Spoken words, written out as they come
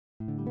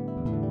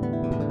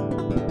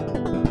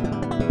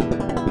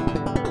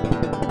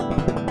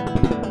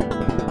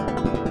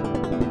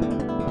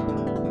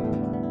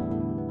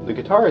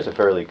guitar is a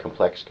fairly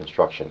complex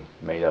construction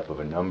made up of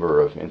a number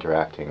of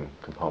interacting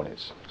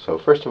components. So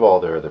first of all,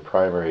 there are the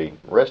primary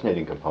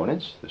resonating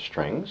components, the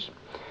strings.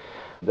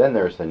 Then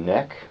there's the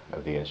neck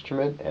of the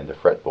instrument and the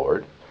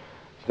fretboard.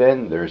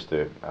 Then there's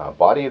the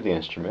body of the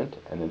instrument,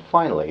 and then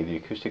finally the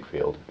acoustic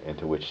field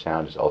into which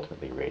sound is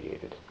ultimately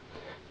radiated.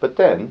 But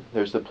then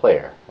there's the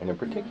player, and in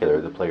particular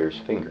the player's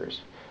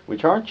fingers,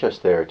 which aren't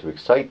just there to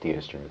excite the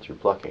instrument through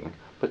plucking,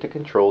 but to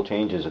control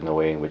changes in the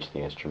way in which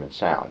the instrument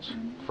sounds,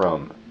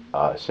 from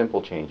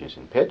simple changes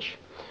in pitch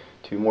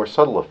to more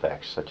subtle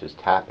effects such as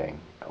tapping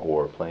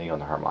or playing on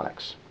the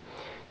harmonics.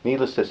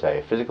 Needless to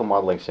say, physical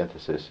modeling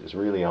synthesis is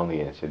really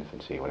only in its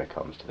infancy when it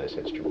comes to this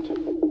instrument.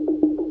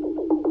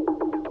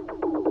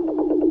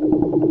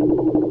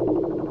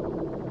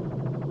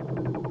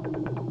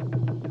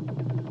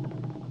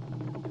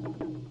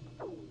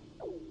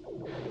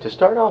 To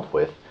start off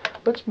with,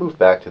 let's move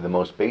back to the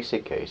most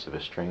basic case of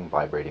a string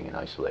vibrating in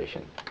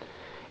isolation.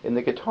 In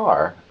the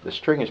guitar, the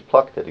string is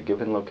plucked at a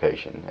given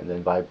location and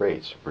then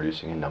vibrates,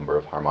 producing a number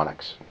of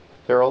harmonics.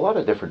 There are a lot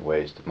of different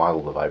ways to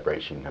model the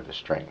vibration of a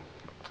string.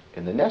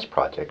 In the NESS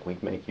project, we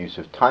make use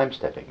of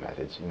time-stepping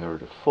methods in order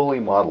to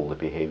fully model the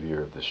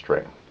behavior of the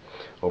string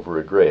over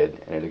a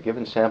grid and at a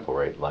given sample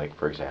rate, like,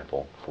 for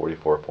example,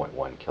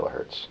 44.1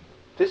 kilohertz.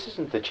 This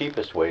isn't the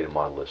cheapest way to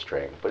model a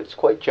string, but it's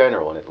quite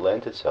general and it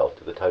lends itself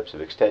to the types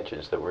of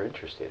extensions that we're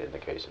interested in the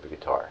case of a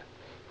guitar.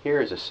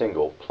 Here is a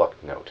single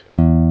plucked note.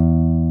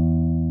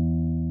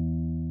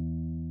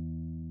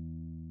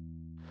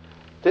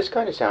 This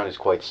kind of sound is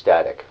quite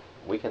static.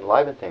 We can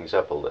liven things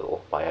up a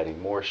little by adding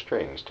more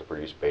strings to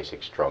produce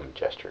basic strum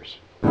gestures.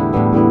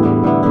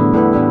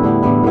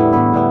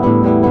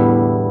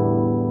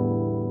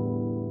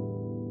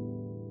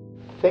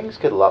 Things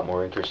get a lot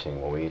more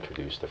interesting when we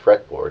introduce the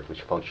fretboard,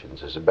 which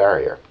functions as a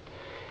barrier.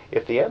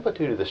 If the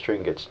amplitude of the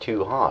string gets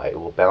too high, it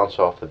will bounce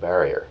off the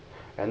barrier,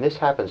 and this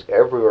happens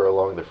everywhere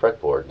along the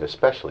fretboard, and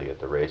especially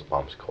at the raised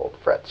bumps called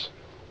frets.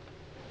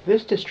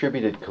 This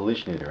distributed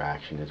collision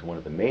interaction is one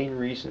of the main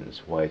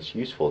reasons why it's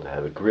useful to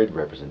have a grid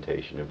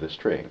representation of the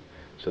string,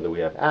 so that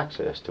we have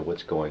access to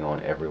what's going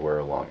on everywhere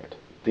along it.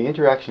 The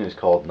interaction is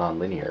called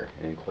nonlinear,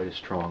 and in quite a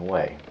strong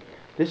way.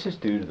 This is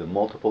due to the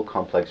multiple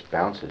complex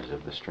bounces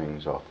of the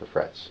strings off the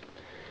frets.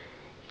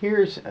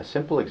 Here's a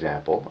simple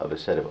example of a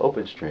set of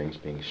open strings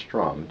being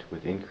strummed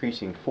with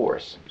increasing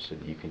force so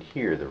that you can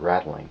hear the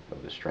rattling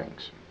of the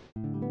strings.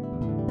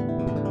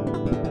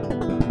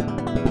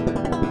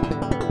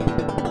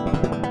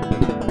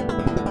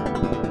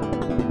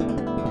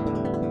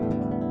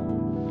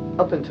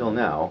 Up until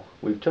now,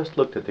 we've just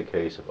looked at the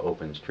case of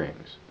open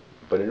strings.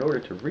 But in order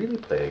to really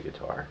play a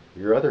guitar,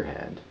 your other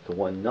hand, the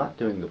one not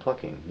doing the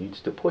plucking,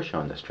 needs to push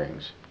on the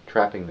strings,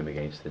 trapping them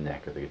against the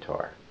neck of the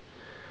guitar.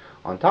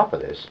 On top of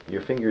this,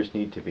 your fingers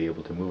need to be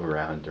able to move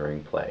around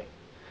during play.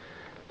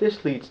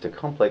 This leads to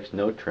complex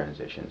note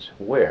transitions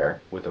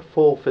where, with a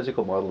full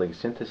physical modeling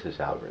synthesis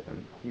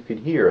algorithm, you can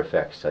hear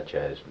effects such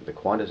as the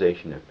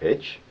quantization of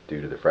pitch due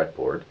to the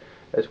fretboard,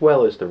 as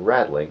well as the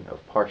rattling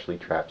of partially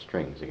trapped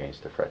strings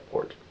against the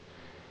fretboard.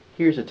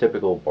 Here's a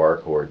typical bar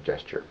chord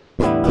gesture.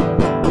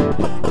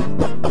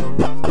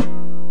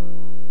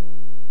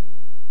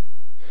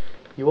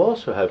 You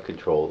also have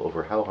control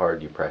over how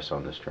hard you press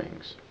on the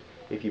strings.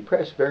 If you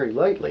press very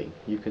lightly,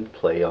 you can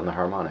play on the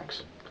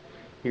harmonics.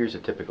 Here's a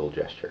typical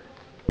gesture.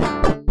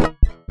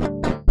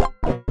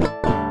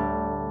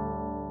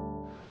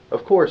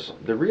 Of course,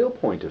 the real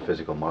point of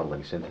physical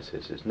modeling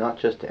synthesis is not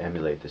just to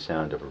emulate the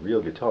sound of a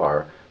real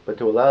guitar, but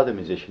to allow the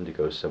musician to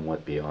go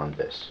somewhat beyond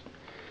this.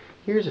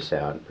 Here's a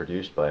sound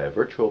produced by a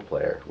virtual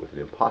player with an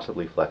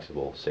impossibly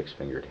flexible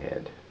six-fingered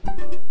hand.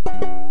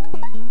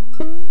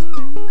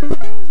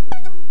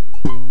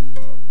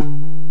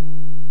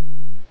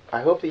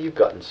 I hope that you've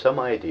gotten some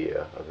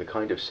idea of the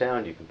kind of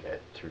sound you can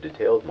get through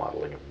detailed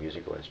modeling of a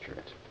musical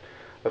instrument.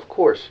 Of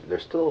course,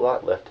 there's still a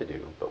lot left to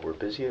do, but we're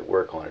busy at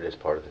work on it as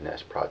part of the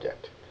NESS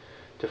Project.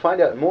 To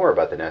find out more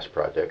about the NESS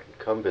Project,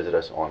 come visit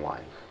us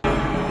online.